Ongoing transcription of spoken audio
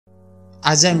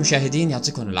أعزائي المشاهدين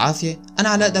يعطيكم العافية، أنا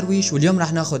علاء درويش واليوم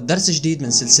راح ناخد درس جديد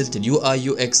من سلسلة اليو اي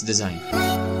يو اكس ديزاين.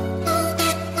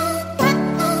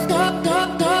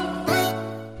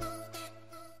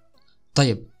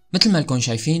 طيب مثل ما لكم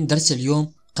شايفين درس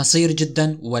اليوم قصير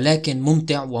جدا ولكن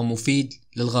ممتع ومفيد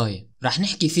للغاية. راح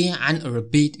نحكي فيه عن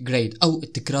الريبيت جريد أو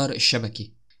التكرار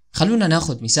الشبكي. خلونا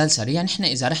ناخد مثال سريع. نحن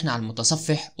إذا رحنا على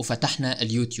المتصفح وفتحنا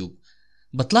اليوتيوب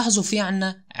بتلاحظوا في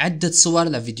عنا عدة صور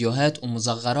لفيديوهات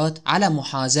ومصغرات على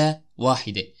محاذاة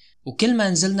واحدة، وكل ما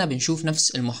نزلنا بنشوف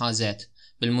نفس المحاذاة.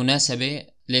 بالمناسبة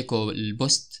ليكو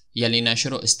البوست يلي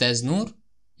ناشره أستاذ نور،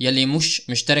 يلي مش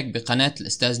مشترك بقناة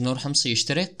الأستاذ نور حمصي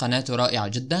يشترك، قناته رائعة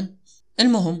جدا.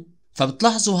 المهم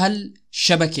فبتلاحظوا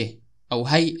هالشبكة أو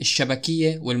هي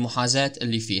الشبكية والمحاذاة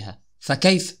اللي فيها.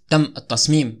 فكيف تم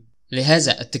التصميم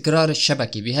لهذا التكرار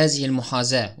الشبكي بهذه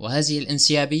المحاذاة وهذه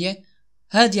الانسيابية؟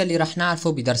 هذا اللي رح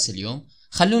نعرفه بدرس اليوم.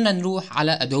 خلونا نروح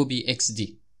على ادوبي اكس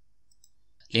دي.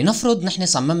 لنفرض نحن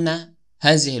صممنا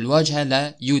هذه الواجهة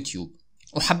ليوتيوب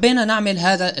وحبينا نعمل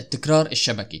هذا التكرار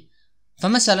الشبكي.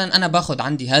 فمثلا انا باخد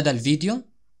عندي هذا الفيديو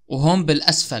وهون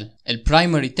بالاسفل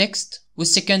البرايمري تكست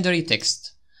والسكندري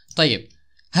تكست. طيب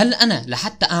هل انا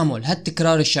لحتى اعمل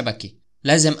هالتكرار الشبكي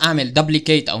لازم اعمل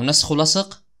دبليكيت او نسخ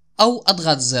ولصق، او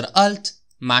اضغط زر الت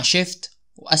مع شيفت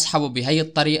واسحبه بهي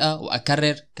الطريقة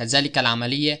واكرر كذلك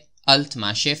العملية الت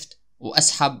مع شيفت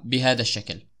واسحب بهذا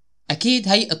الشكل؟ اكيد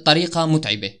هي الطريقة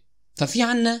متعبة. ففي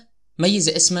عنا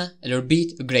ميزة اسمها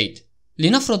الريبيت جريد.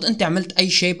 لنفرض انت عملت اي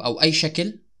شيب او اي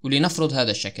شكل، ولنفرض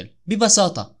هذا الشكل.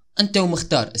 ببساطة انت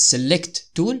ومختار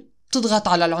السلكت تول بتضغط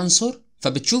على العنصر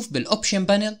فبتشوف بالاوبشن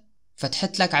بانل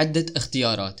فتحت لك عدة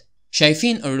اختيارات.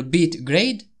 شايفين الريبيت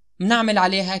جريد؟ بنعمل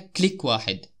عليها كليك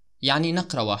واحد يعني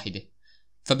نقرة واحدة،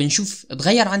 فبنشوف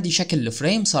اتغير عندي شكل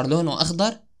الفريم صار لونه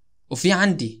اخضر، وفي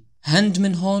عندي هند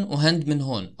من هون وهند من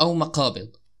هون او مقابض.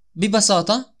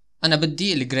 ببساطة انا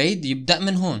بدي الجريد يبدأ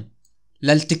من هون.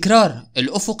 للتكرار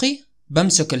الافقي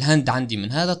بمسك الهند عندي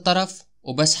من هذا الطرف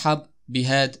وبسحب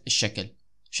بهذا الشكل.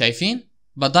 شايفين؟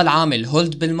 بضل عامل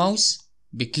هولد بالماوس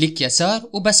بكليك يسار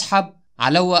وبسحب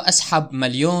على اسحب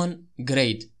مليون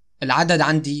جريد. العدد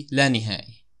عندي لا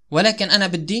نهائي، ولكن انا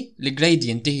بدي الجريد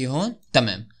ينتهي هون.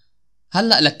 تمام.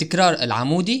 هلأ للتكرار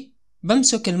العمودي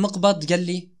بمسك المقبض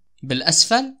يلي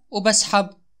بالأسفل وبسحب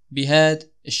بهذا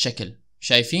الشكل.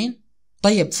 شايفين؟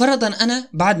 طيب فرضا أنا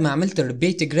بعد ما عملت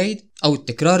الريبيت جريد أو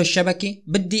التكرار الشبكي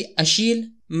بدي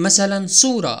أشيل مثلا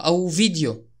صورة أو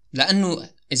فيديو، لأنه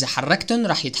إذا حركتهم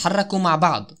رح يتحركوا مع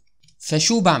بعض.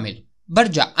 فشو بعمل؟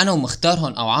 برجع أنا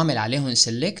ومختارهم أو عامل عليهم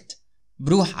سيلكت،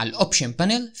 بروح على الأوبشن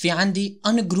بانل في عندي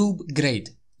ungroup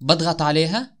grade، بضغط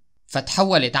عليها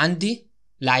فتحولت عندي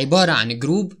لعبارة عن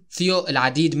جروب فيه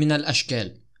العديد من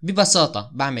الأشكال.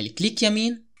 ببساطة بعمل كليك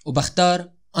يمين وبختار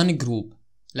ungroup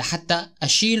لحتى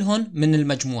أشيلهن من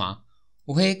المجموعة،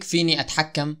 وهيك فيني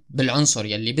أتحكم بالعنصر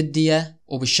يلي بدي إياه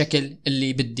وبالشكل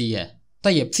اللي بدي إياه.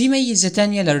 طيب في ميزة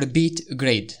تانية للريبيت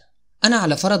جريد. أنا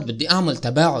على فرض بدي أعمل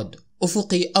تباعد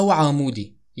أفقي أو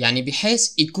عمودي، يعني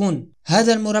بحيث يكون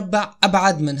هذا المربع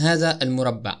أبعد من هذا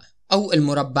المربع، أو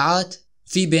المربعات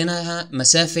في بينها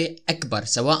مسافة أكبر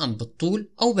سواء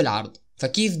بالطول أو بالعرض.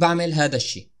 فكيف بعمل هذا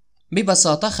الشيء؟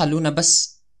 ببساطة خلونا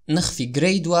بس نخفي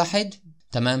جريد واحد.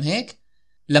 تمام هيك.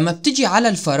 لما بتجي على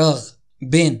الفراغ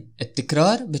بين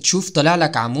التكرار بتشوف طلع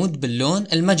لك عمود باللون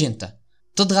الماجنتا،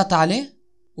 تضغط عليه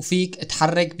وفيك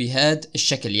تحرك بهذا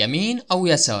الشكل يمين أو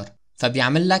يسار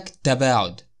فبيعمل لك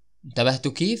تباعد.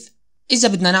 انتبهتوا كيف؟ إذا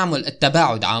بدنا نعمل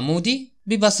التباعد عمودي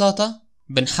ببساطة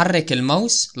بنحرك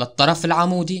الماوس للطرف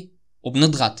العمودي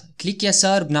وبنضغط كليك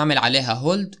يسار بنعمل عليها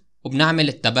هولد وبنعمل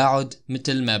التباعد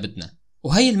مثل ما بدنا.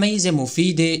 وهي الميزة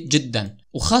مفيدة جدا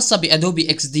وخاصة بأدوبي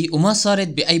اكس دي وما صارت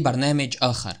بأي برنامج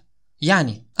آخر.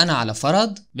 يعني أنا على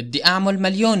فرض بدي أعمل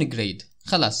مليون جريد،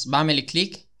 خلاص بعمل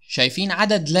كليك، شايفين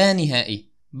عدد لا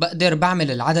نهائي، بقدر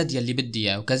بعمل العدد يلي بدي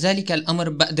إياه، وكذلك الأمر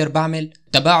بقدر بعمل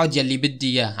تباعد يلي بدي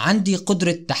إياه. عندي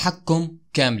قدرة تحكم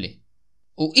كاملة.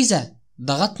 وإذا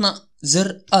ضغطنا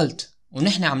زر Alt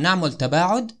ونحن عم نعمل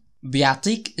تباعد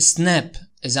بيعطيك سناب.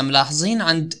 إذا ملاحظين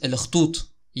عند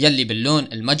الخطوط يلي باللون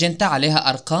الماجنتا عليها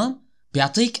أرقام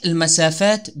بيعطيك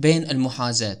المسافات بين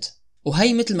المحاذات.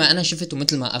 وهي مثل ما أنا شفت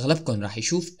ومثل ما أغلبكم راح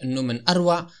يشوف إنه من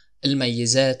أروع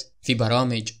الميزات في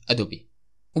برامج أدوبي.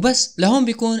 وبس لهون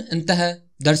بيكون انتهى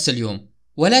درس اليوم،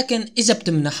 ولكن إذا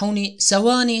بتمنحوني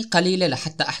ثواني قليلة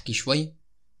لحتى أحكي شوي.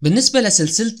 بالنسبة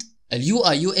لسلسلة اليو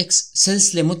اي يو اكس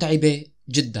سلسلة متعبة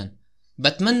جدا،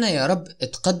 بتمنى يا رب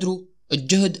تقدروا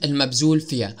الجهد المبذول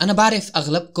فيها. أنا بعرف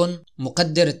أغلبكم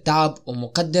مقدر التعب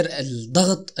ومقدر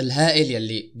الضغط الهائل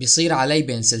يلي بيصير علي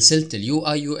بين سلسلة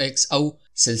اليو اي يو اكس أو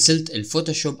سلسلة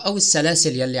الفوتوشوب أو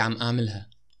السلاسل يلي عم أعملها،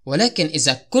 ولكن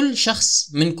إذا كل شخص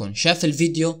منكم شاف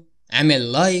الفيديو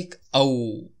عمل لايك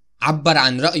أو عبر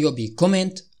عن رأيه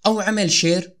بكومنت أو عمل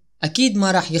شير، أكيد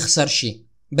ما راح يخسر شيء،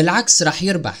 بالعكس راح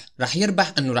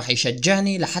يربح أنه راح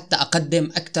يشجعني لحتى أقدم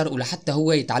أكتر ولحتى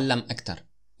هو يتعلم أكتر.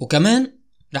 وكمان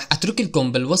راح أترك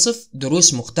لكم بالوصف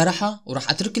دروس مقترحة، وراح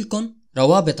أترك لكم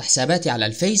روابط حساباتي على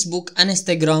الفيسبوك،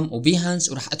 انستغرام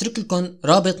وبيهانس، وراح أترك لكم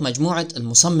رابط مجموعة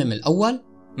المصمم الأول،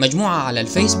 مجموعة على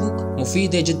الفيسبوك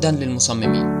مفيدة جدا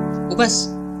للمصممين. وبس،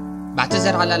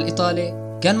 بعتذر على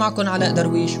الإطالة، كان معكم علاء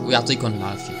درويش ويعطيكم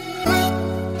العافية.